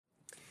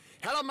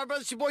Hello, my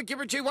brothers, your boy,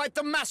 Gibber J. White,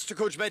 the Master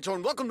Coach Mentor,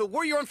 and welcome to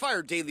Warrior on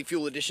Fire Daily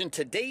Fuel Edition.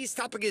 Today's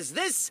topic is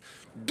this: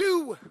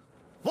 do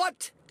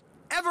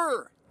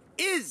whatever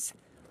is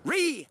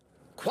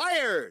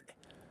required.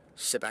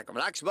 Sit back and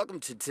relax. Welcome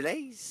to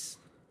today's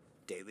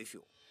Daily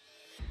Fuel.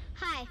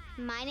 Hi,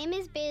 my name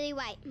is Bailey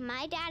White.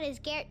 My dad is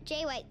Garrett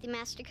J. White, the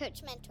Master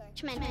Coach Mentor.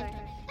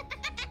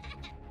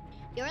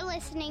 You're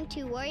listening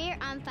to Warrior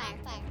on Fire.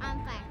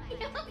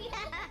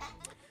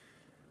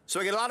 So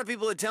I get a lot of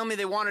people that tell me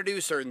they want to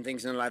do certain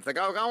things in their life. Like,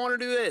 oh, I want to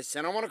do this,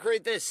 and I want to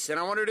create this, and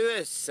I want to do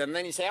this. And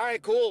then you say, all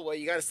right, cool. Well,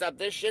 you got to stop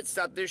this shit,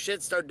 start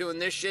doing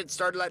this shit,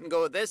 start letting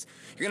go of this.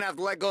 You're going to have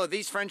to let go of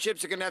these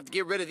friendships. You're going to have to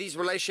get rid of these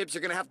relationships.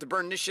 You're going to have to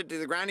burn this shit to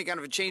the ground. You're going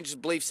to have to change the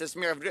belief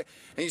system. And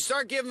you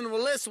start giving them a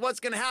list of what's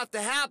going to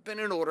happen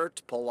in order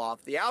to pull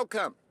off the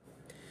outcome.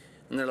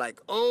 And they're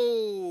like,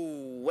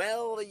 oh,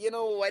 well,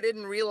 I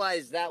didn't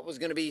realize that was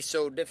going to be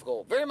so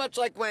difficult. Very much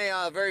like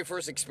my very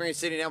first experience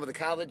sitting down with a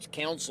college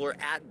counselor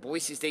at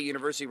Boise State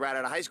University right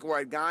out of high school, where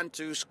I'd gone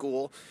to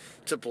school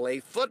to play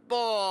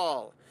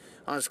football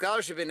on a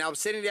scholarship. And I was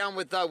sitting down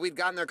with, we'd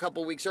gotten there a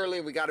couple of weeks early,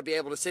 and we got to be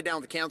able to sit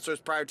down with the counselors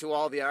prior to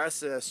all the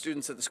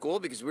students at the school,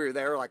 because we were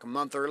there like a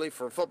month early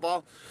for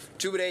football,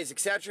 2 days,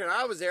 etc. And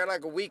I was there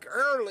like a week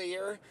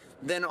earlier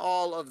than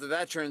all of the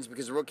veterans,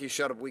 because the rookies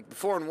showed up a week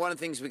before. And one of the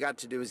things we got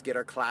to do is get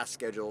our class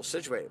schedule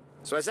situated.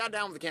 So I sat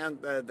down with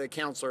the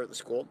counselor at the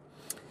school,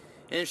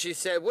 and she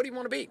said, what do you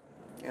want to be?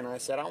 And I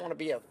said, I want to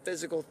be a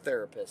physical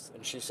therapist.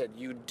 And she said,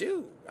 you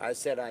do? I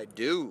said, I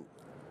do.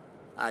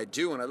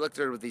 And I looked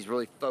at her with these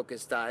really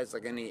focused eyes,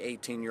 like any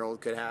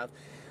 18-year-old could have,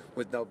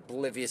 with no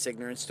oblivious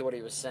ignorance to what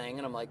he was saying.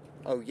 And I'm like,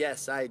 oh,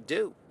 yes, I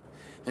do.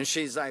 And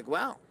she's like,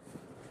 well,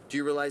 do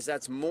you realize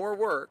that's more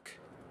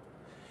work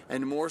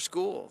and more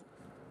school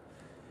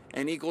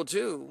and equal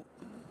to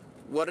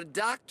what a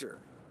doctor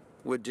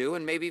would do,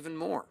 and maybe even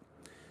more?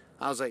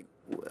 I was like,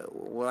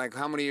 well, like,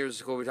 how many years of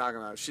school are we talking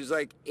about? She's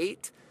like,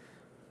 8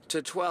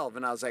 to 12.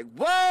 And I was like,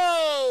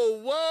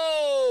 whoa,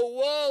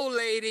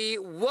 lady.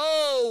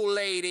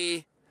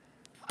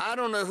 I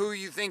don't know who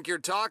you think you're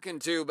talking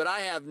to, but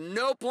I have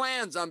no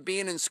plans on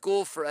being in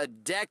school for a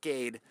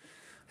decade. I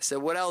said,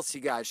 what else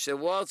you got? She said,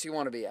 what else you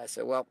want to be? I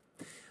said, well,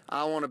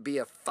 I want to be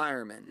a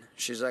fireman.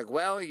 She's like,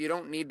 well, you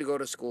don't need to go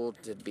to school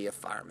to be a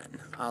fireman.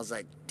 I was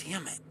like,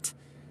 damn it.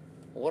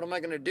 What am I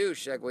going to do?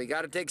 She's like, well, you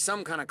got to take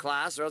some kind of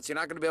class, or else you're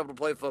not going to be able to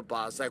play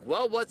football. It's like,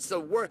 well, what's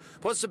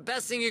the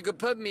best thing you could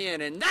put me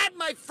in? And that,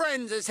 my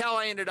friends, is how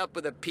I ended up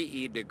with a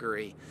PE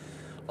degree.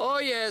 Oh,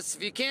 yes,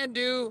 if you can't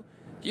do,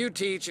 you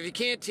teach. If you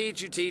can't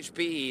teach, you teach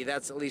PE.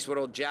 That's at least what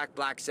old Jack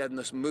Black said in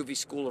this movie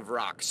School of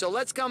Rock. So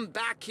let's come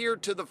back here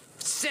to the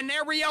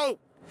scenario.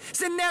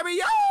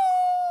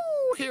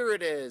 Here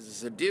it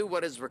is. Do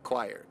what is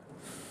required.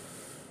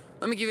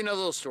 Let me give you another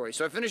little story.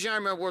 So I finished the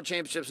Ironman World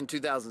Championships in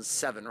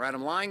 2007, right?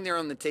 I'm lying there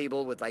on the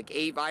table with like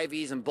 8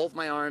 IVs in both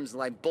my arms, and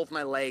like both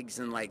my legs,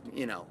 and like,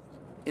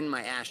 in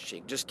my ass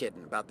cheek. Just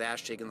kidding about the ass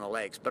cheek and the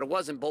legs. But it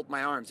wasn't both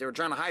my arms. They were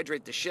trying to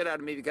hydrate the shit out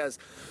of me, because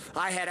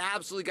I had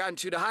absolutely gotten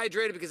too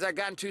dehydrated, because I'd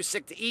gotten too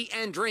sick to eat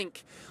and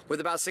drink with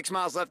about 6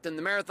 miles left in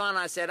the marathon.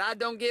 I said, I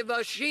don't give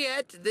a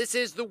shit. This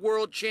is the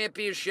World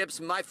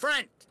Championships, my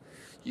friend.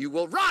 You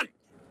will run.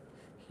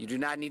 You do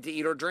not need to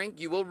eat or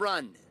drink. You will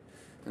run.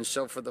 And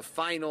so for the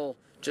final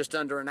just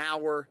under an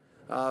hour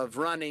of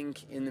running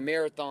in the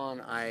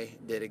marathon, I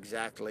did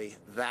exactly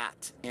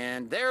that.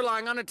 And there,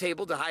 lying on a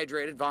table,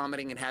 dehydrated,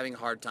 vomiting, and having a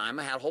hard time,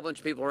 I had a whole bunch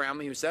of people around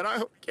me who said,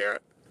 oh,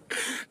 Garrett,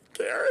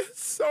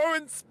 it's so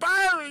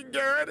inspiring,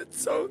 Garrett. It's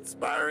so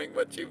inspiring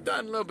what you've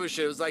done. No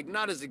bullshit. It was like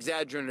not as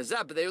exaggerated as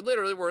that, but they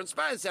literally were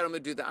inspired and said, I'm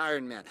going to do the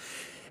Ironman.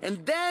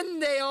 And then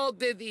they all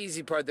did the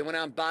easy part. They went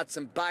out and bought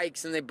some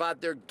bikes, and they bought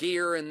their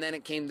gear, and then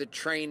it came to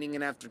training,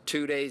 and after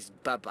 2 days,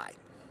 bye-bye.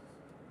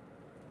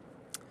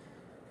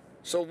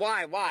 So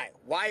why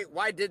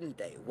didn't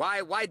they?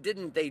 Why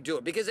didn't they do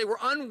it? Because they were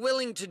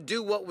unwilling to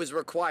do what was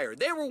required.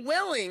 They were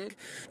willing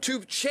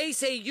to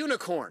chase a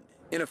unicorn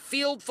in a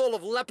field full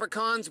of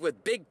leprechauns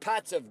with big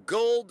pots of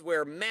gold,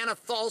 where manna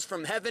falls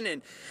from heaven,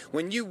 and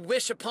when you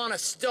wish upon a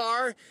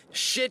star,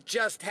 shit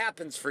just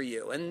happens for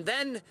you. And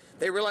then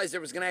they realized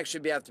there was going to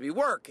actually have to be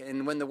work,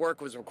 and when the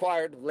work was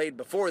required, laid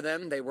before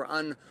them, they were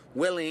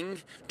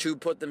unwilling to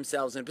put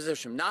themselves in a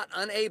position. Not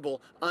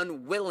unable,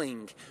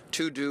 unwilling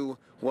to do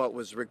what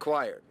was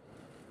required.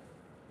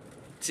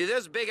 See,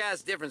 there's a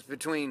big-ass difference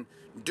between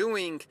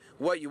doing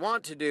what you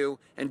want to do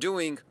and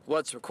doing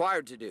what's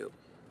required to do.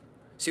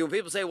 See, when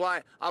people say,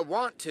 well, I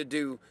want to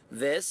do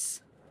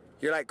this,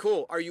 you're like,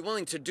 cool, are you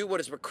willing to do what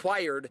is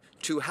required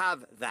to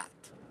have that?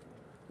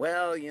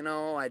 Well,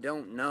 I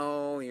don't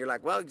know. You're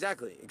like, well,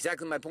 exactly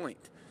my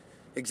point.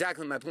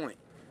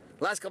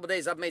 Last couple of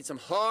days, I've made some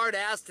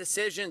hard-ass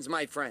decisions,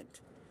 my friend.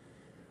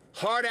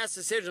 Hard-ass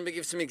decisions. Let me give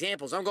you some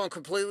examples. I'm going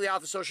completely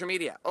off of social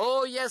media.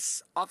 Oh,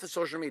 yes, off of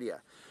social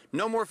media.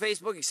 No more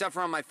Facebook except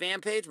for on my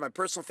fan page. My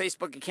personal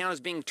Facebook account is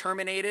being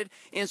terminated.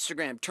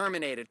 Instagram,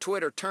 terminated.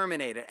 Twitter,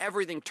 terminated.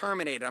 Everything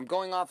terminated. I'm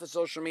going off of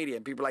social media.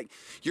 And people are like,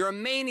 you're a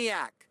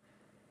maniac.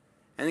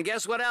 And then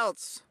guess what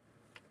else?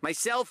 My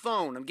cell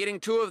phone, I'm getting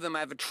 2 of them. I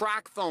have a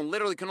track phone,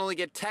 literally can only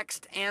get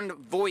text and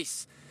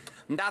voice.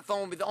 And that phone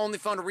will be the only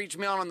phone to reach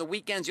me on the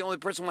weekends. The only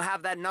person who will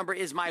have that number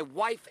is my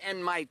wife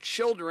and my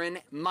children,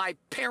 my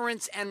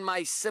parents and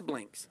my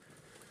siblings.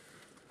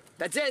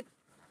 That's it.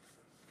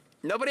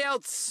 Nobody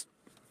else.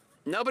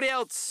 Nobody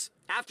else.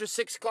 After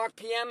 6 o'clock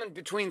p.m. and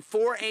between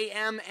 4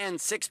 a.m. and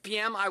 6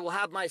 p.m., I will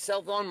have my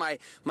cell phone, my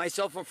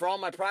cell phone for all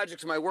my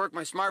projects, my work,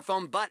 my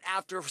smartphone. But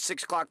after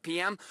 6 o'clock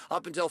p.m.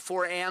 up until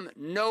 4 a.m.,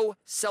 no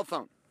cell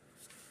phone.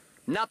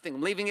 Nothing.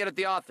 I'm leaving it at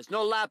the office.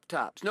 No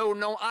laptops. No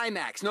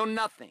iMacs. No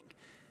nothing.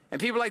 And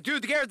people are like,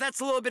 dude, Garrett,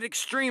 that's a little bit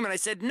extreme. And I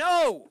said,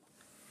 no.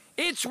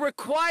 It's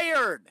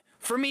required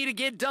for me to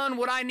get done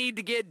what I need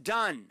to get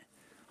done.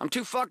 I'm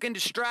too fucking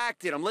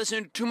distracted. I'm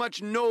listening to too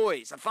much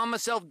noise. I found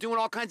myself doing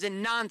all kinds of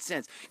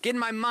nonsense, getting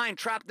my mind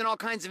trapped in all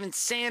kinds of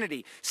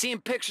insanity, seeing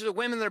pictures of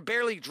women that are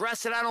barely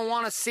dressed that I don't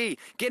want to see,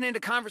 getting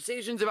into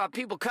conversations about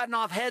people cutting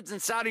off heads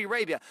in Saudi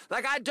Arabia.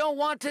 Like, I don't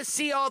want to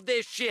see all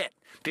this shit.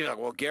 People are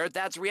like, well, Garrett,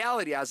 that's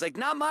reality. I was like,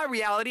 not my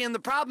reality, and the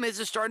problem is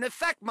it's starting to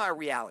affect my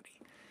reality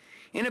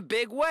in a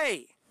big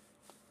way.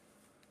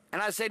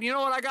 And I said, you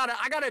know what, I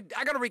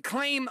gotta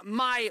reclaim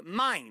my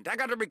mind. I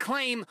gotta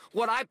reclaim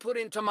what I put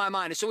into my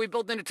mind. And so we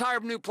built an entire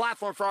new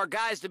platform for our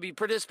guys to be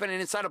participating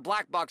inside of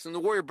Black Box and the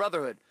Warrior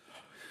Brotherhood.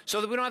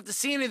 So that we don't have to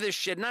see any of this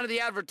shit, none of the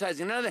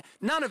advertising,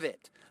 none of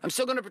it. I'm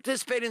still gonna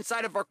participate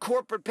inside of our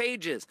corporate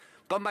pages.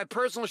 But my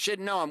personal shit,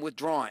 no, I'm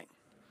withdrawing.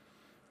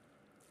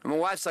 And my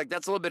wife's like,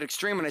 that's a little bit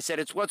extreme. And I said,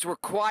 it's what's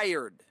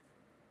required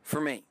for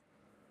me.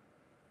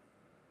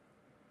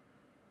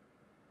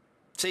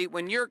 See,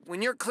 when you're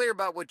clear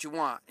about what you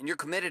want and you're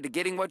committed to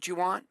getting what you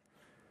want,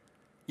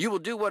 you will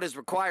do what is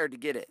required to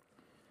get it.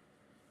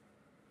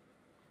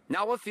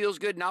 Not what feels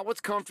good, not what's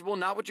comfortable,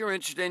 not what you're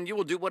interested in. You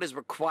will do what is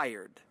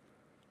required.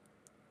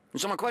 And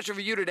so my question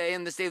for you today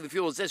in this Daily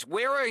Fuel is this.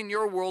 Where in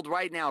your world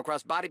right now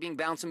across body, being,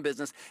 balance, and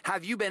business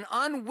have you been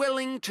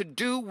unwilling to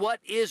do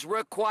what is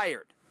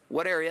required?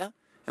 What area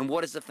and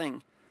what is the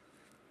thing?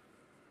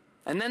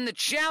 And then the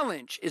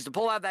challenge is to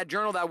pull out that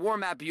journal, that war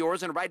map of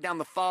yours, and write down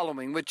the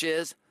following, which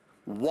is,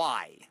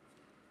 why?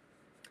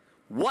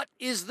 What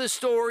is the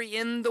story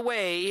in the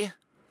way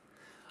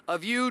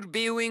of you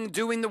doing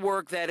the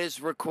work that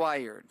is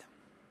required?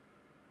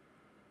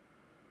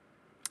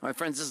 My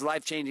friends, this is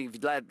life-changing if you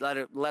let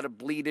it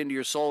bleed into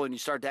your soul and you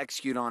start to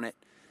execute on it.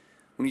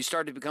 When you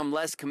start to become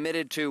less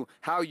committed to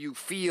how you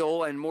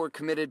feel and more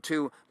committed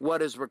to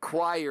what is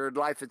required,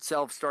 life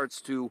itself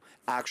starts to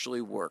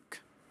actually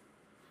work.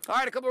 All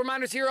right, a couple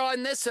reminders here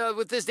on this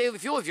with this Daily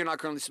Fuel. If you're not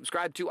currently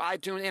subscribed to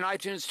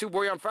iTunes to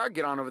Warrior on Fire,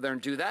 get on over there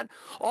and do that.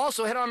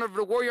 Also, head on over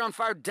to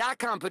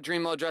warrioronfire.com, put your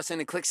email address in,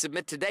 and click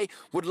Submit today.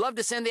 Would love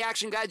to send the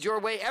action guides your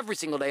way every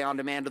single day on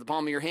demand to the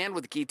palm of your hand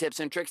with the key tips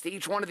and tricks to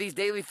each one of these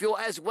Daily Fuel,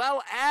 as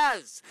well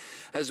as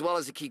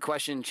a key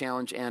question,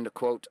 challenge, and a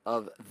quote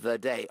of the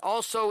day.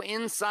 Also,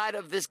 inside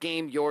of this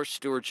game, your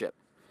stewardship.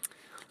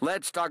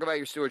 Let's talk about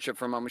your stewardship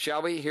for a moment,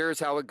 shall we? Here's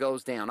how it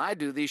goes down. I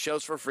do these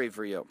shows for free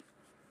for you.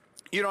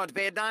 You don't have to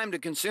pay a dime to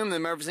consume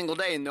them every single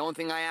day. And the only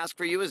thing I ask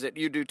for you is that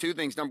you do 2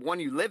 things. Number 1,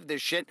 you live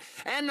this shit.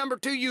 And number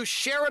 2, you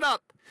share it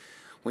up.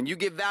 When you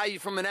get value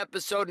from an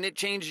episode and it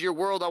changes your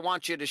world, I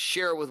want you to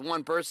share it with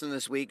one person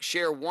this week.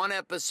 Share one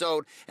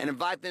episode and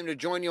invite them to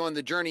join you on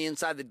the journey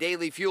inside the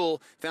Daily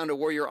Fuel found at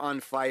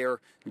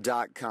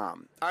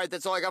warrioronfire.com. All right,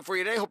 that's all I got for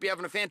you today. Hope you're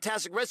having a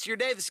fantastic rest of your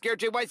day. This is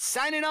Garrett J. White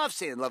signing off,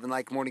 saying love and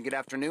light, morning, good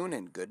afternoon,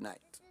 and good night.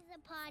 This is a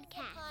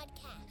podcast.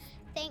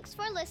 Thanks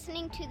for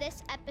listening to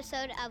this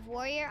episode of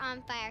Warrior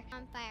on Fire.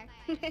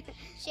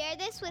 Share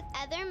this with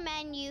other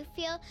men you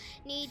feel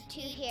need to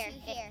hear.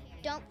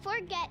 Don't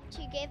forget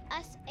to give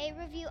us a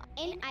review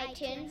in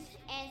iTunes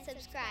and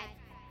subscribe.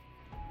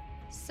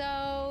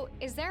 So,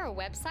 is there a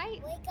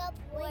website? Wake up,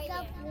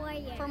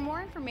 Warrior. For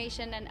more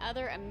information and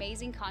other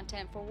amazing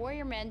content for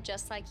warrior men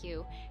just like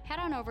you, head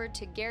on over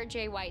to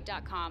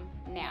GarrettJWhite.com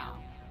now.